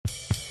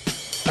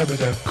Ah bah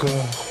d'accord.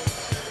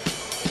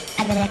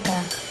 Ah bah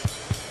d'accord.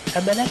 Ah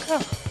bah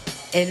d'accord.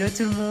 Hello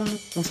tout le monde,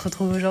 on se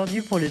retrouve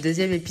aujourd'hui pour le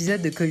 2e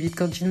épisode de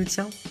Quand, Nous,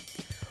 Tiens.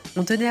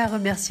 On tenait à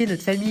remercier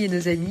notre famille et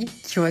nos amis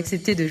qui ont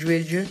accepté de jouer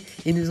le jeu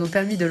et nous ont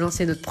permis de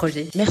lancer notre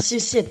projet. Merci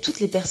aussi à toutes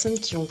les personnes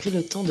qui ont pris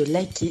le temps de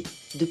liker,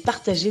 de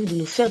partager ou de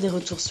nous faire des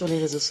retours sur les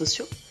réseaux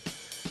sociaux.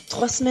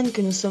 3 semaines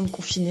que nous sommes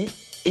confinés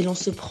et l'on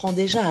se prend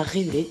déjà à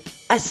rêver,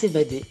 à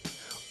s'évader.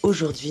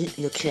 Aujourd'hui,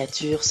 nos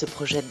créatures se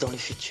projettent dans le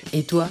futur.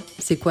 Et toi,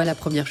 c'est quoi la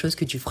première chose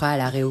que tu feras à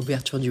la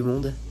réouverture du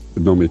monde ?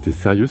 Non mais t'es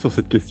sérieux sur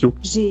cette question ?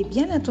 J'ai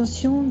bien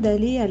l'intention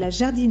d'aller à la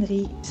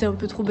jardinerie. C'est un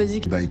peu trop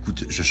basique. Bah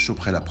écoute, je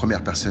choperai la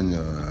première personne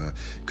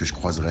que je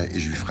croiserai et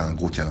je lui ferai un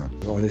gros câlin.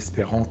 En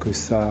espérant que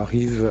ça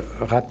arrive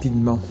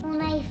rapidement. On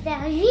aille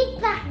faire 8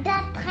 parcs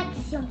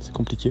d'attractions. C'est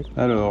compliqué.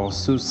 Alors,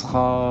 ce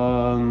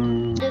sera...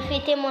 De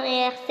fêter mon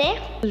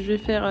anniversaire. Je vais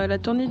faire la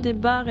tournée des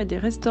bars et des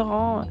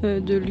restaurants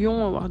de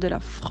Lyon, voire de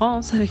la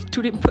France, avec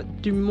tous les potes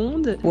du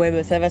monde. Ouais,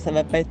 bah ça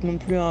va pas être non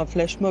plus un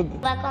flash mob.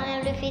 On va quand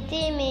même le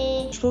fêter,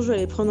 mais... Je pense que je vais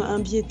aller prendre un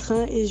billet de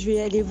train et je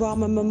vais aller voir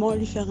ma maman et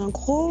lui faire un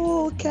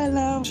gros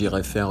câlin.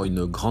 J'irai faire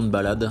une grande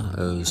balade,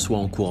 soit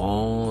en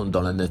courant,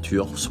 dans la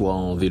nature, soit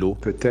en vélo.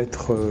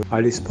 Peut-être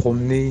aller se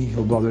promener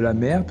au bord de la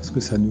mer parce que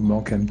ça nous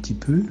manque un petit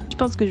peu. Je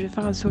pense que je vais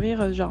faire un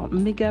sourire genre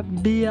méga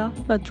béat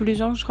à tous les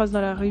gens que je croise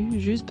dans la rue,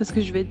 juste parce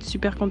que je vais être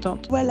super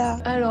contente. Voilà.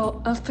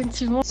 Alors,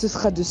 instinctivement, ce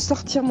sera de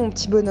sortir mon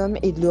petit bonhomme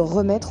et de le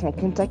remettre en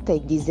contact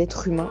avec des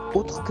êtres humains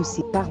autres que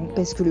ses parents.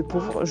 Parce que le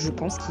pauvre, je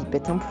pense qu'il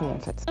pète un plomb en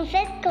fait. En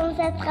fait, quand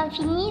ça sera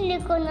fini, le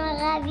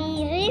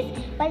coronavirus,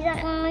 moi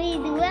j'aurai envie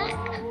de voir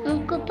mon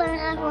copain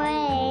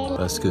Raphaël.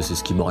 Parce que c'est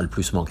ce qui m'aura le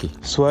plus manqué.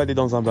 Soit aller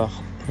dans un bar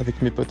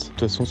avec mes potes. De toute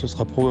façon, ce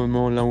sera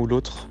probablement l'un ou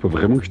l'autre. Faut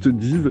vraiment que je te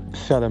dise.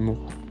 Faire l'amour.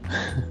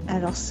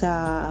 Alors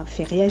ça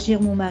fait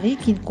réagir mon mari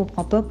qui ne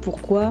comprend pas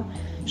pourquoi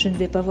je ne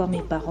vais pas voir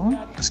mes parents.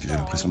 Parce que j'ai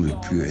l'impression de ne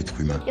plus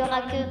être humain. Il y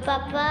aura que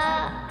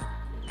papa,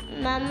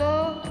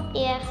 maman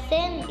et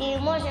Arsène. Et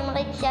moi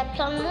j'aimerais qu'il y ait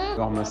plein de monde.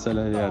 Alors, ma salle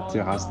est à la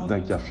terrasse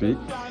d'un café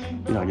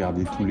et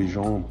regarder tous les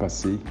gens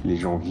passer, les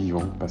gens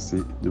vivants passer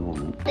devant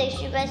nous. Et je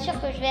suis pas sûre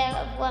que je vais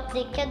avoir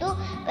des cadeaux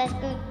parce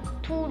que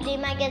tous les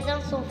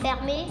magasins sont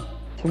fermés.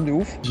 Truc de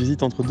ouf.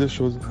 J'hésite entre 2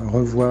 choses.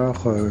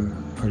 Revoir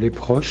les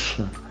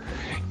proches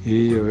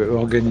et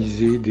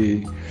organiser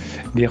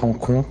des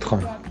rencontres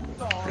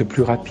le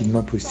plus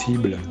rapidement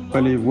possible.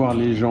 Aller voir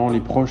les gens,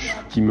 les proches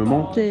qui me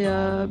manquent. c'est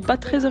pas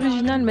très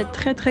original, mais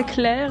très très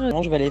clair.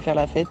 Non, je vais aller faire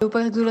la fête. Au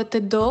parc de la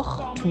Tête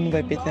d'Or. Tout le monde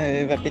va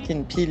péter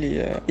une pile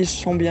et je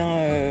sens bien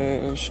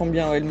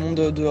ouais, le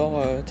monde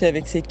dehors,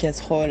 avec ses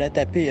casseroles à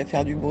taper et à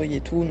faire du bruit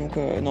et tout. Donc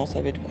non,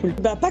 ça va être cool.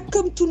 Bah pas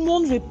comme tout le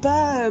monde, je vais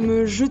pas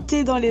me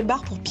jeter dans les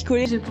bars pour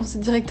picoler. J'ai pensé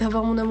direct à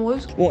voir mon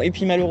amoureuse. Bon, et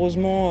puis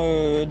malheureusement,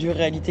 dure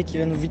réalité qui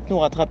va vite nous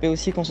rattraper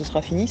aussi quand ce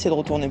sera fini, c'est de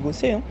retourner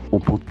bosser. Hein. On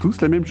pense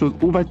tous la même chose.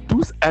 On va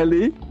tous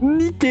aller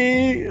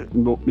niquer.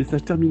 Bon,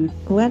 message terminé.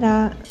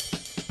 Voilà.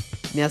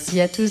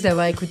 Merci à tous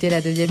d'avoir écouté la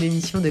 2e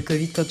émission de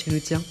Quand, tu nous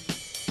tiens.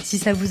 Si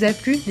ça vous a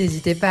plu,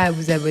 n'hésitez pas à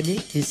vous abonner.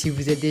 Et si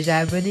vous êtes déjà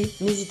abonné,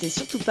 N'hésitez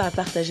surtout pas à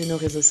partager nos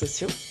réseaux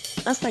sociaux,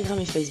 Instagram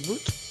et Facebook,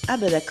 ah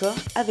bah d'accord,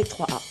 avec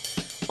 3A.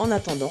 En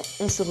attendant,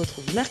 on se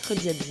retrouve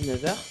mercredi à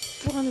 19h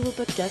pour un nouveau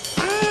podcast.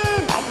 Ah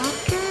bah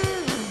d'accord.